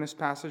taking this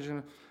passage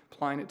and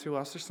applying it to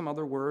us. There's some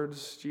other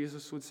words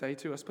Jesus would say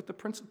to us, but the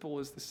principle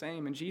is the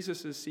same. And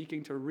Jesus is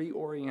seeking to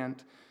reorient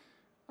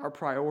our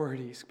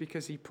priorities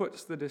because he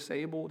puts the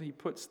disabled, he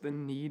puts the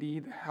needy,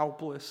 the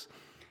helpless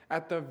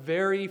at the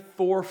very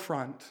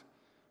forefront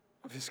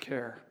of his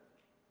care.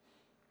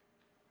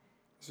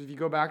 So if you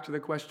go back to the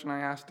question I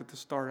asked at the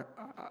start,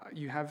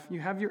 you have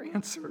your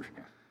answer.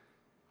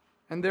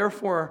 And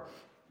therefore,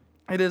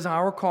 it is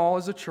our call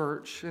as a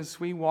church, as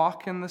we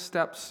walk in the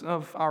steps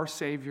of our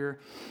Savior,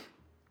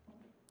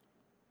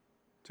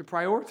 to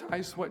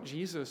prioritize what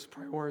Jesus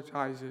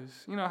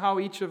prioritizes. You know, how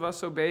each of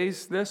us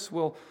obeys this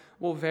will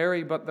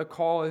vary, but the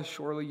call is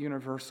surely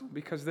universal,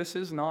 because this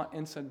is not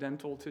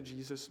incidental to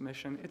Jesus'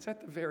 mission. It's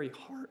at the very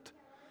heart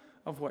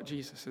of what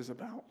Jesus is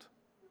about.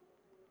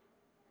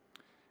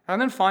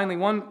 And then finally,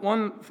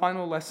 one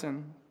final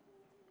lesson,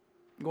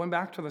 going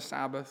back to the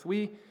Sabbath,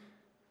 we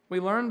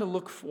learn to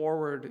look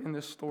forward in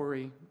this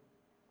story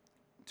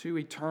to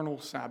eternal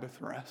Sabbath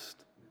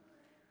rest.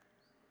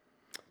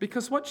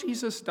 Because what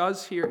Jesus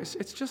does here is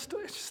it's just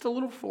a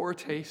little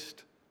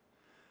foretaste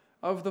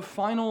of the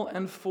final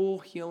and full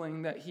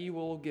healing that he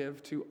will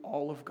give to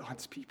all of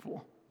God's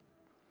people.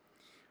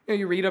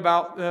 You read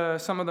about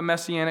some of the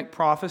messianic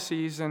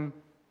prophecies in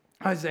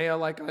Isaiah,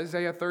 like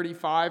Isaiah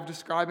 35,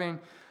 describing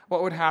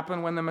what would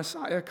happen when the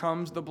Messiah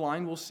comes. The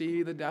blind will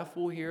see, the deaf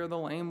will hear, the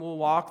lame will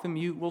walk, the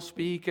mute will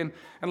speak. And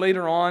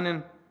later on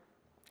in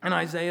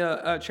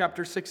Isaiah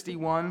chapter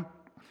 61,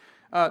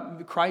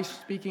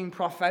 Christ, speaking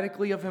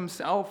prophetically of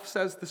himself,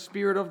 says, "The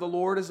Spirit of the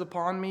Lord is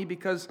upon me,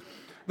 because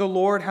the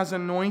Lord has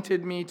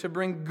anointed me to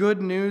bring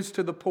good news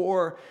to the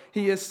poor.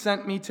 He has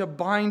sent me to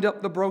bind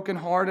up the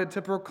brokenhearted,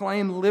 to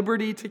proclaim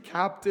liberty to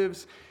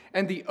captives,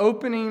 and the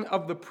opening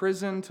of the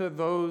prison to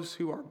those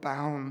who are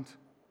bound."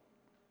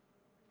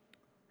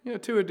 You know,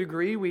 to a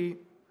degree, we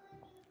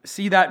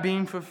see that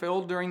being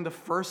fulfilled during the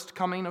first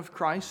coming of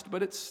Christ,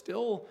 but it's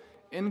still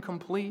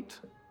incomplete.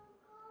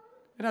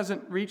 It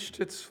hasn't reached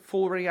its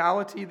full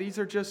reality. These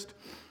are just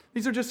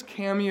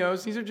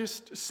cameos. These are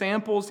just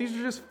samples. These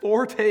are just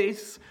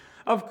foretastes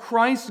of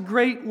Christ's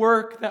great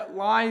work that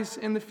lies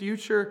in the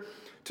future,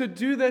 to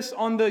do this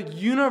on the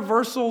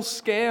universal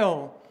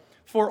scale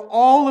for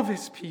all of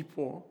his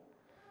people.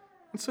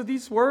 And so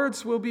these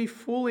words will be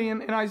fully,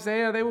 in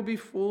Isaiah, they will be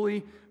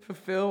fully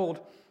fulfilled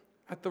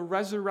at the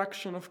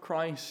resurrection of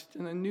Christ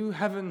in the new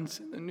heavens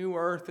and the new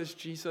earth, as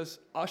Jesus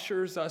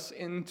ushers us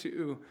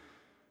into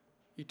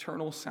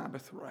eternal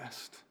Sabbath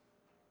rest.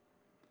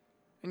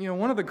 And you know,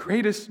 one of the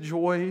greatest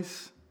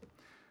joys,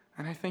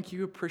 and I think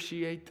you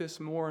appreciate this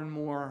more and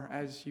more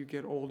as you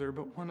get older,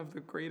 but one of the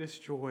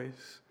greatest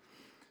joys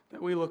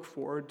that we look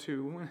forward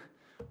to,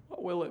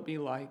 what will it be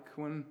like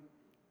when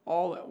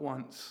all at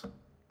once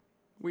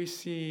we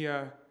see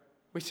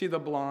the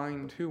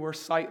blind who were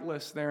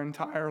sightless their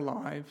entire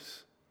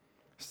lives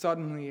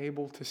suddenly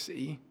able to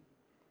see?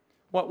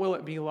 What will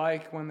it be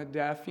like when the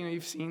deaf,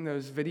 you've seen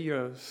those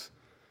videos,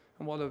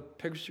 and what a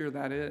picture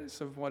that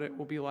is of what it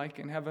will be like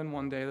in heaven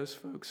one day. Those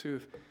folks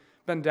who've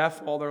been deaf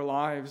all their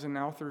lives and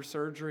now through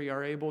surgery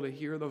are able to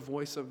hear the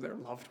voice of their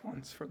loved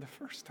ones for the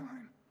first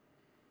time.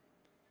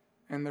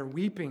 And they're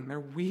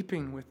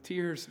weeping with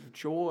tears of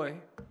joy.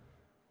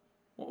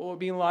 What will it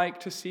be like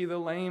to see the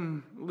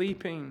lame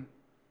leaping?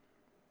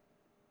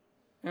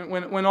 And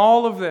when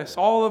all of this,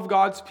 all of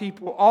God's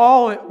people,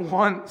 all at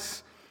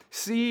once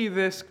see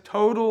this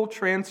total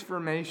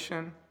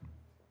transformation.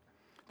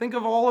 Think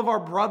of all of our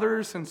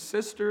brothers and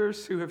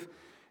sisters who have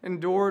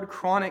endured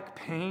chronic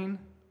pain.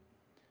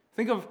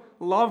 Think of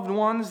loved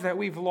ones that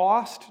we've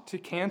lost to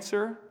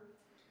cancer.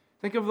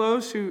 Think of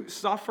those who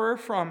suffer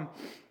from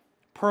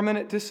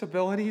permanent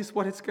disabilities,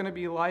 what it's going to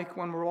be like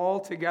when we're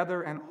all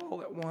together and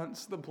all at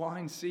once. The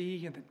blind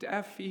see and the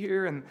deaf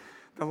hear and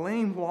the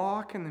lame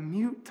walk and the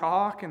mute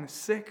talk and the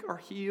sick are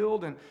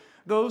healed, and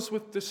those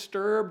with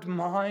disturbed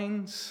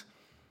minds,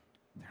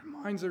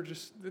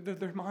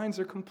 their minds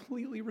are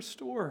completely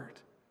restored.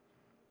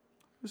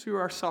 Those who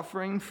are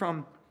suffering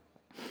from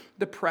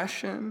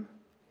depression,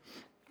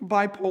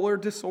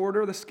 bipolar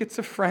disorder, the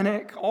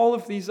schizophrenic, all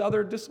of these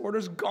other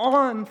disorders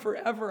gone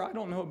forever. I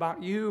don't know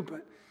about you,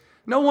 but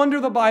no wonder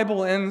the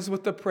Bible ends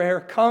with the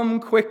prayer, "Come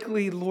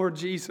quickly, Lord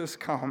Jesus,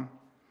 come."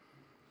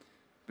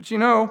 But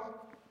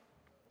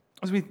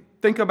as we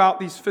think about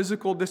these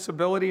physical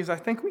disabilities, I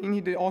think we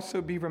need to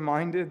also be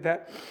reminded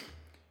that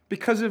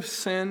because of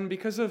sin,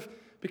 because of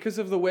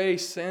the way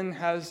sin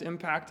has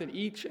impacted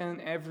each and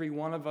every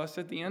one of us,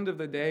 at the end of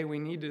the day, we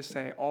need to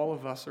say all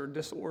of us are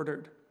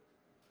disordered.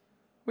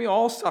 We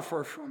all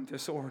suffer from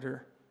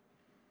disorder.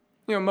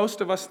 Most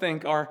of us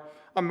think our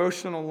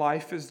emotional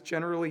life is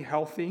generally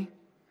healthy.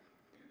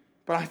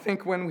 But I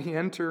think when we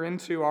enter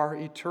into our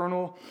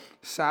eternal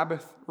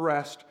Sabbath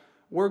rest,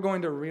 we're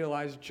going to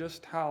realize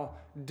just how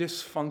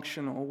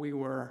dysfunctional we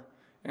were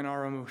in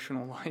our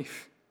emotional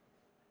life.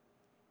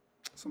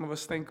 Some of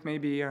us think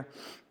maybe, I'm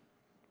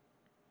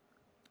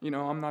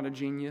not a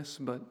genius,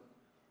 but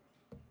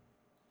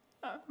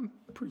I'm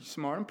pretty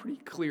smart, I'm pretty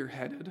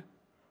clear-headed.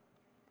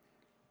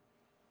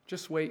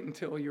 Just wait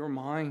until your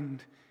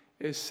mind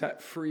is set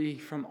free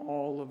from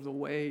all of the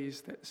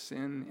ways that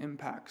sin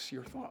impacts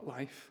your thought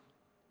life.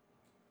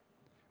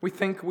 We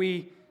think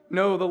we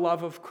know the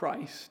love of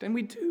Christ, and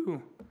we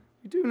do.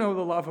 We do know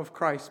the love of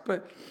Christ,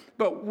 but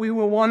we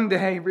will one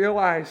day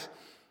realize,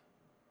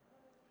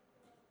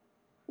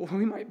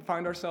 we might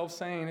find ourselves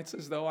saying, it's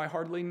as though I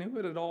hardly knew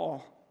it at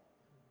all.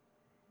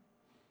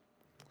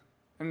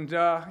 And,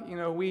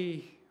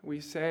 we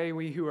say,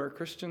 we who are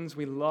Christians,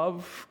 we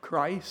love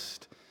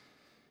Christ.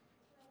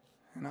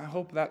 And I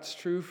hope that's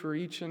true for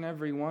each and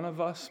every one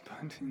of us,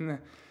 but in the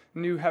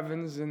new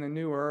heavens and the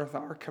new earth,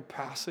 our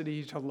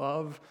capacity to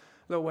love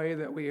the way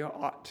that we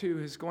ought to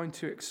is going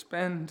to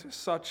expand to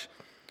such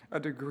a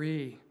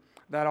degree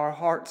that our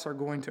hearts are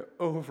going to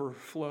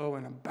overflow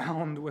and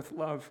abound with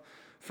love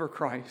for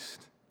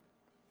Christ.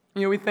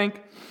 We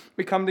think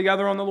we come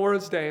together on the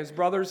Lord's Day as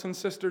brothers and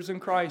sisters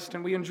in Christ,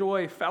 and we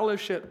enjoy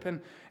fellowship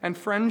and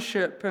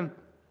friendship,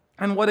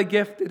 and what a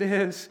gift it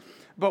is.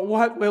 But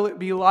what will it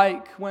be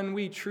like when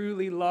we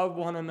truly love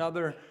one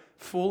another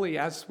fully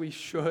as we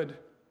should?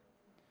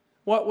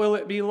 What will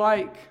it be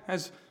like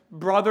as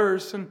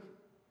brothers and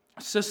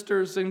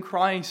sisters in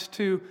Christ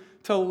to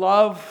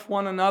love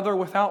one another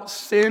without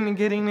sin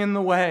getting in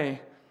the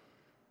way?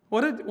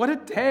 What a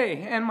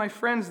day. And my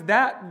friends,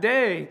 that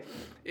day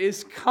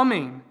is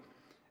coming.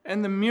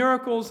 And the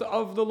miracles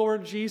of the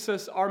Lord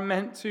Jesus are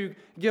meant to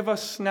give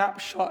us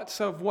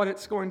snapshots of what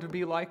it's going to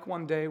be like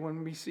one day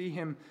when we see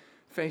Him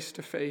face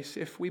to face,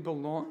 if we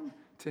belong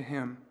to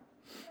Him,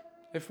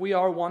 if we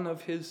are one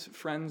of His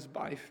friends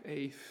by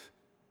faith.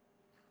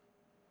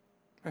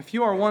 If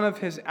you are one of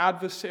His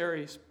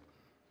adversaries,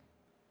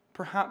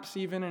 perhaps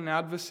even an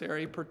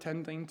adversary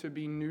pretending to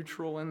be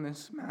neutral in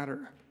this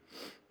matter,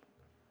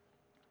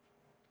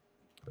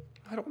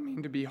 I don't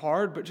mean to be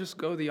hard, but just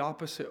go the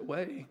opposite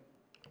way.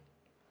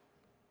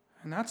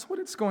 And that's what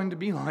it's going to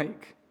be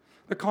like.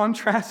 The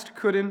contrast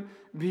couldn't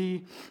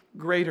be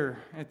greater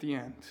at the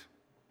end.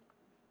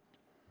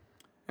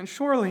 And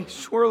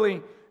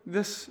surely,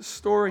 this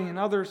story and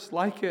others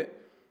like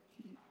it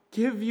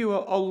give you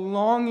a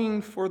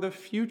longing for the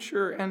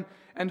future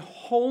and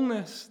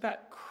wholeness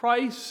that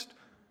Christ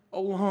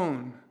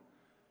alone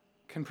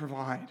can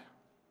provide.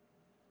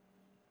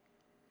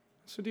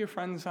 So, dear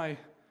friends, I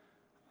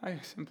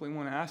simply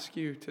want to ask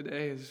you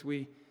today as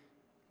we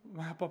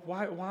wrap up,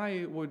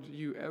 why would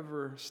you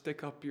ever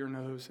stick up your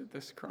nose at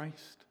this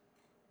Christ?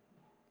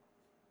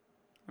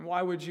 And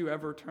why would you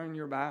ever turn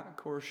your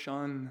back or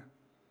shun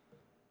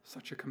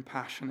such a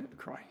compassionate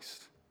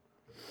Christ?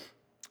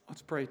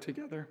 Let's pray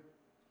together.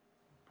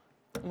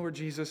 Lord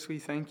Jesus, we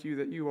thank you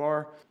that you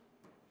are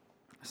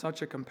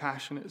such a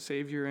compassionate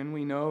Savior, and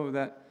we know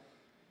that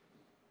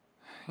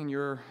in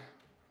your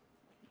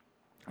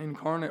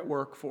incarnate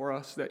work for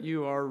us that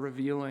you are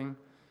revealing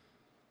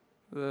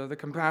the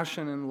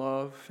compassion and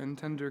love and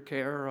tender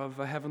care of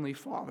a Heavenly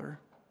Father.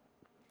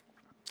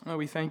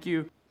 We thank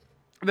you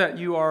that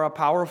you are a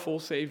powerful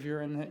Savior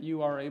and that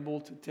you are able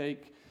to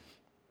take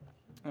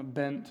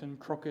bent and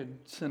crooked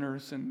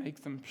sinners and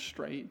make them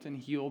straight and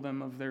heal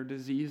them of their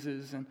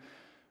diseases and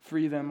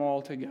free them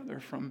altogether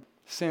from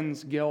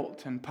sin's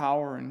guilt and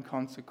power and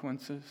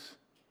consequences.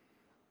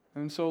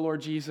 And so,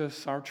 Lord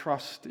Jesus, our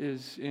trust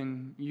is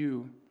in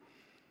you.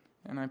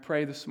 And I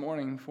pray this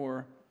morning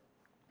for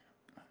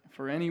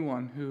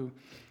anyone who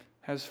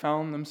has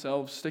found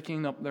themselves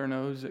sticking up their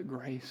nose at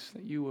grace,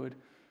 that you would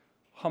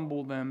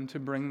humble them to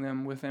bring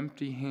them with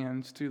empty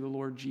hands to the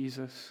Lord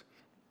Jesus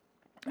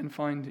and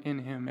find in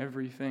Him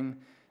everything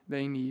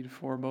they need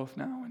for both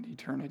now and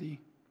eternity.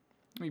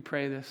 We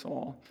pray this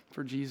all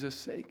for Jesus'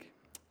 sake.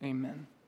 Amen.